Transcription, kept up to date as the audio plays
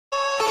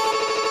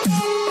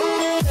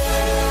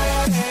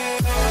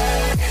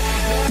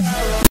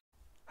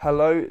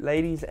Hello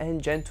ladies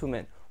and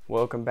gentlemen,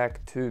 welcome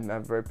back to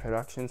Mavro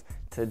Productions.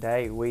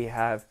 Today we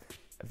have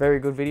a very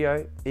good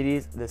video. It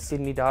is the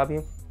Sydney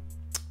Derby.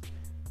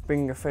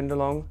 Bringing a friend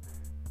along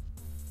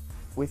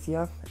with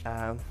you.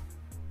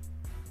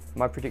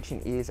 My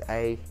prediction is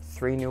a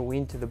 3-0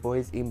 win to the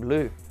boys in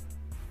blue.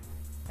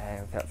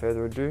 And without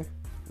further ado,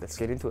 let's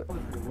get into it.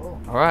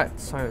 Alright,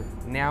 so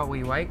now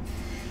we wait.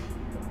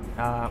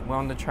 We're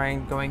on the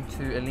train going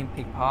to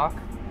Olympic Park.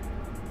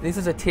 This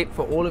is a tip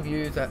for all of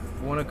you that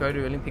want to go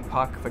to Olympic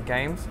Park for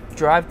games.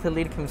 Drive to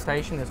Lidcombe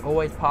Station, there's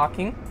always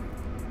parking.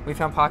 We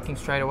found parking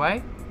straight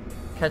away.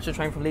 Catch the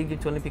train from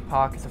Lidcombe to Olympic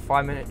Park, it's a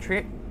 5-minute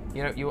trip.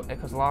 You know,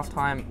 because last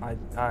time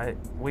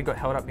we got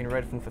held up in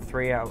Redfern for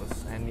 3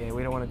 hours, and yeah,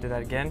 we don't want to do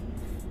that again.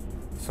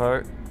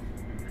 So,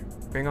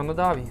 bring on the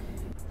derby.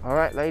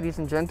 Alright ladies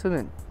and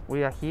gentlemen,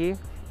 we are here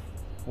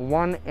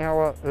 1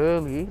 hour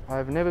early.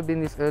 I've never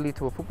been this early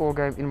to a football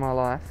game in my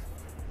life.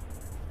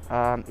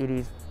 It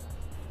is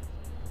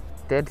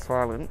dead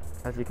silent,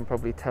 as you can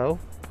probably tell,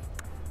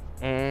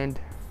 and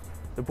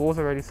the balls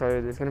are ready, so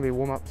there's going to be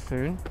warm-up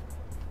soon.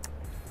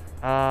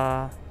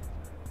 Yeah,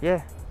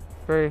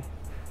 very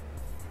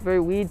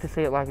weird to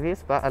see it like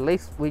this, but at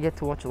least we get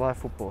to watch live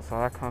football, so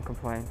I can't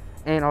complain.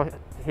 And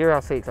here are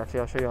our seats, actually.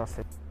 I'll show you our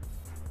seats.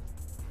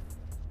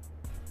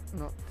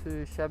 Not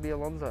too shabby,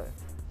 Alonso.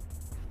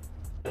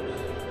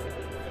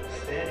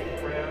 Standing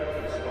proud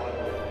in the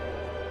skyline.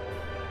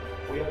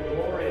 We have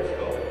glorious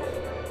goals.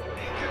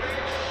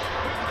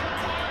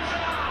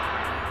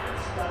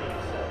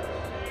 Stunning saves.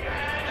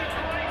 And a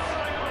great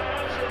save by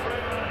Archer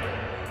Breno.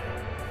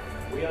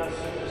 We are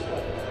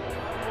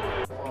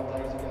superstars. 5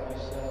 days ago,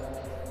 so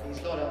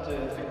he's not up to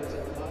fitness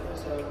at the moment,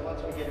 so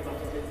once we get him up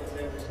to fitness,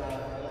 then we'll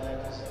start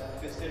just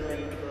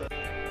considering.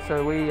 So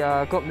we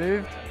got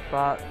moved,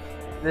 but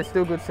there's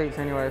still good seats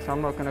anyway, so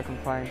I'm not going to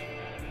complain.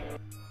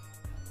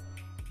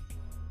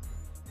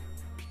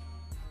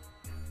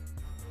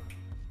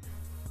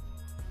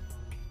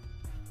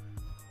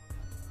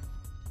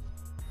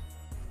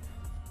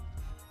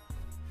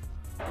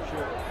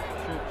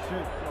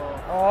 Shoot.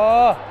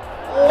 Oh!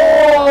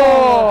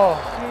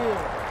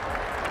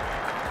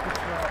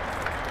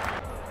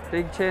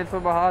 Big chance for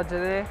Bahaja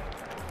there.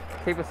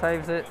 Keeper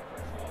saves it.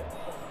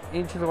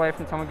 Inches away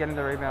from someone getting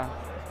the rebound.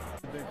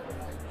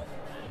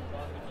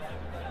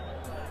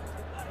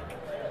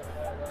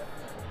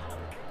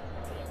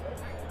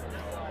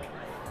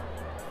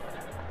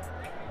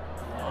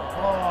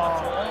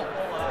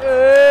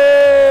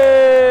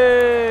 Hey!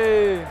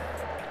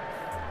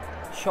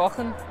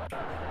 Shocking.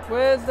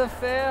 Where's the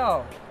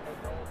foul?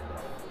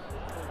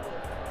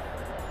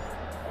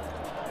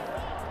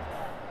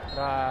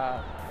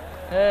 Nah.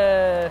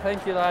 Hey,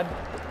 thank you, lad.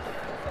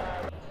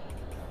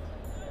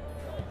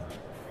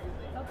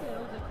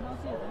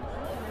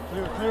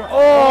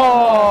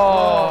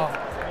 Oh!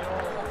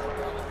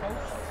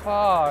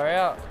 Far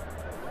out.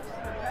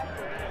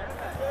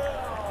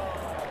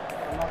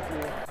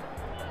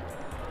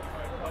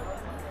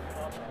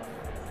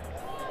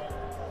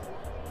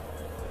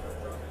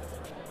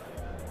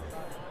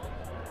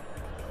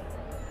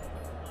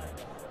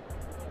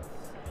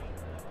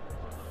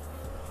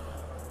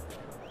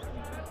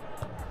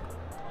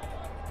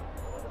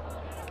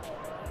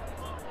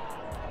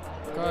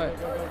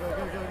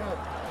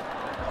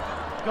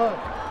 Go.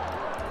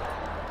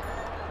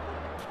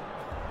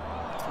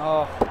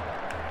 Oh.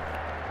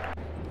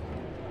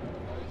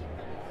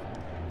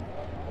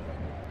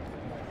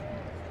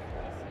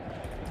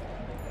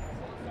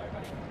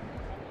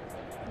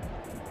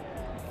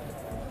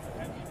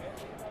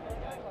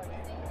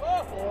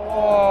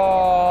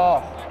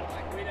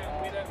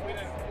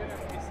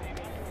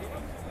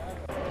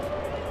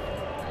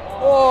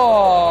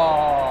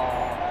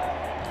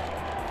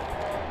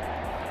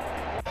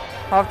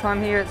 Half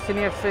time here at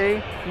Sydney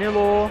FC,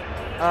 0-0.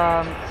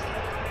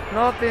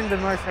 Not been the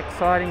most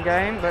exciting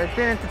game, but it's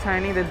been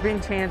entertaining. There's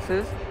been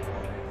chances.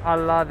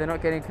 They're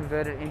not getting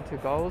converted into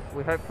goals.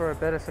 We hope for a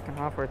better second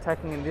half. We're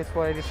attacking in this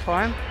way this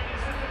time.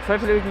 So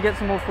hopefully we can get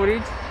some more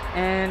footage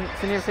and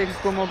Sydney FC can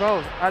score more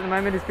goals. At the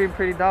moment it's been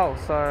pretty dull,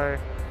 so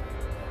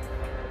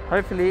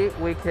hopefully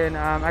we can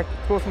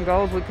score some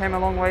goals. We came a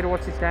long way to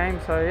watch this game,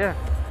 so yeah.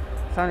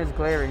 The sun is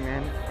glaring,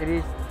 man. It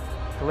is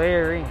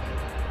glaring.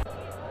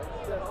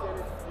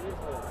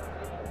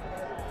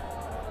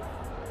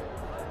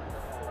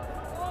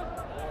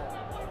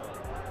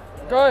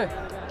 Go!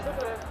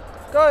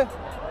 Go!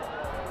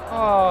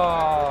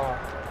 Oh!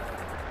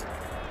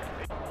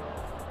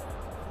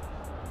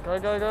 Go,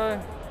 go,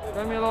 go!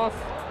 Go, Milos!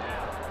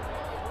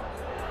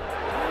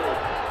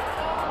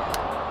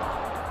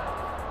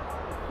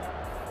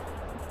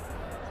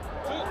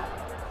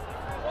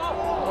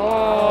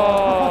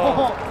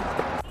 Oh!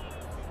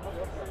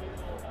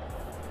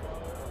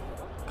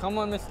 Come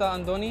on, Mr.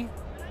 Andoni.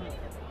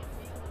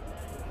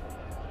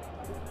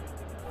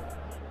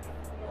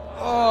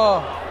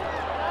 Oh!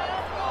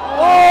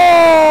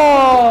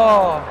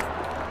 Oh!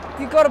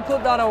 You got to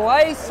put that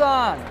away,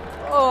 son.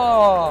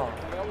 Oh!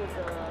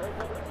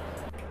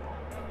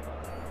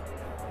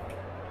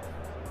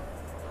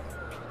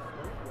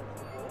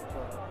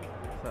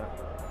 So.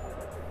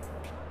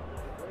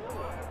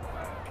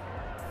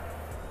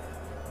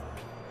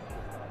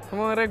 Come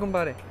on,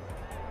 Regumbare.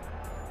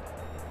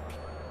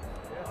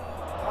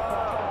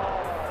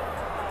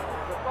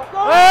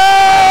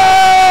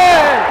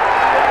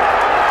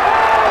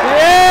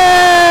 Yeah!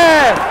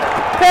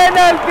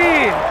 Penalty!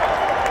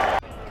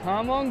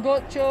 Come on,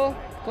 Gocho.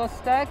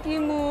 Kostaki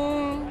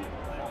mu.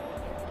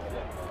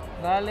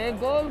 Vale,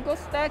 gol,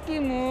 Kostaki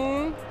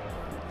mu.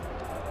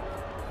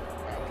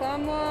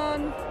 Come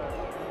on.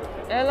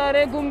 Ela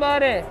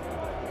Regumbare.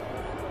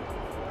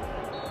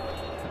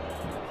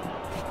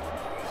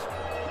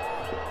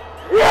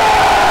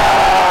 Yes!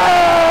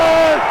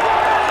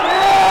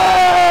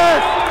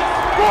 Yes!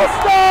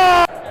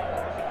 Costa!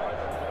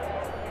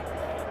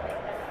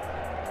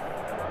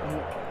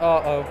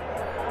 Uh-oh.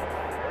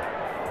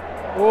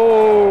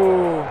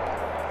 Oh.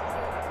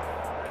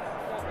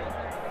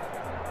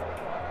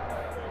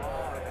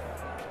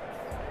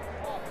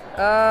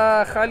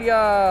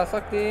 Khalia,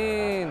 sucked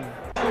in.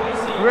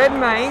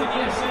 Redmayne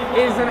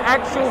is an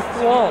actual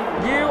flop.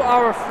 You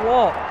are a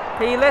flop.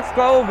 He lets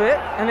go of it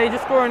and they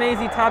just score an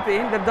easy tap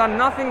in. They've done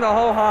nothing the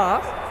whole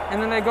half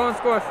and then they go and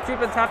score a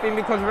stupid tap in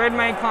because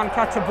Redmayne can't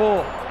catch a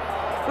ball.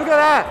 Look at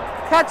that.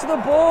 Catch the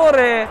ball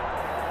there.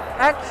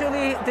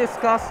 Actually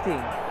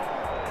disgusting.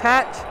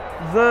 Catch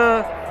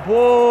the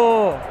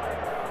ball.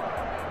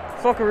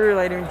 Socceroo,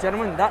 ladies and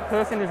gentlemen. That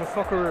person is a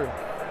socceroo.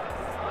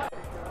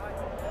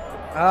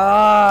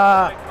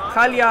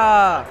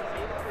 Khalia.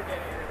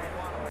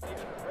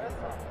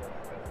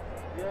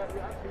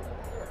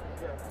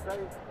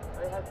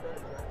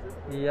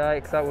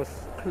 Yikes, that was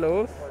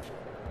close.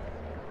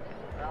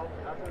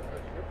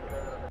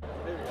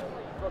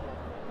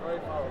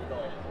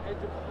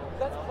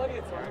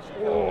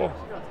 Oh.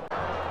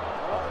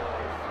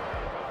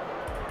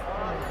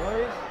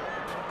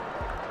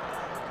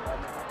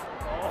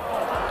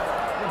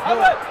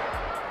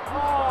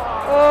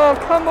 Oh,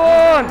 come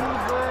on!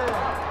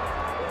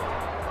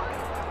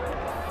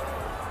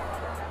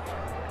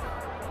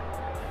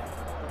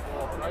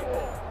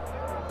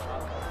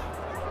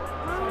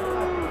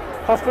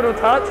 Hospital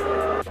touch.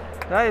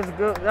 That is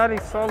good. That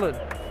is solid.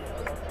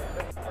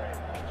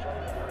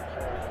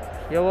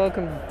 You're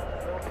welcome.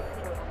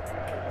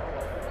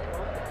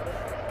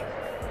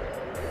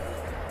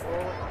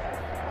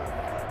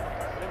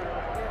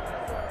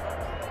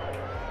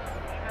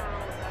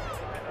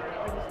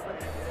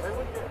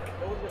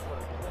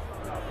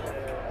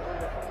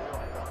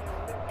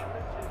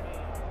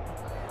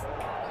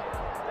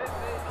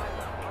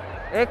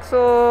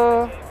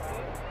 EXO.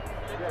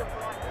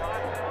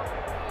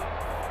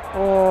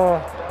 Oh.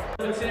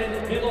 Number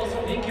 10, Milos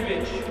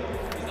Ninkovic.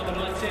 He's number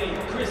 19,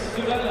 Krys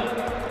Talk.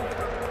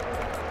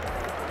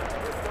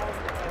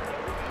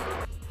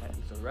 That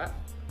is a wrap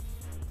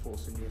for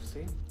Sydney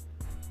FC.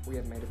 We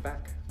have made it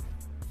back.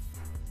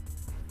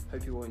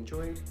 Hope you all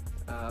enjoyed.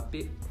 A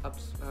bit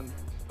ups.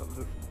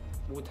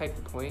 We'll take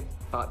the point,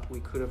 but we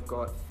could have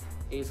got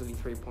easily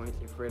 3 points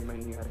if Redmayne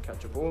knew how to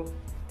catch a ball.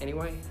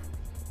 Anyway,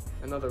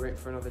 another rip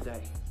for another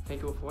day.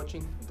 Thank you all for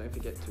watching. Don't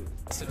forget to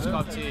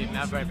subscribe to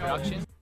Mavro Productions.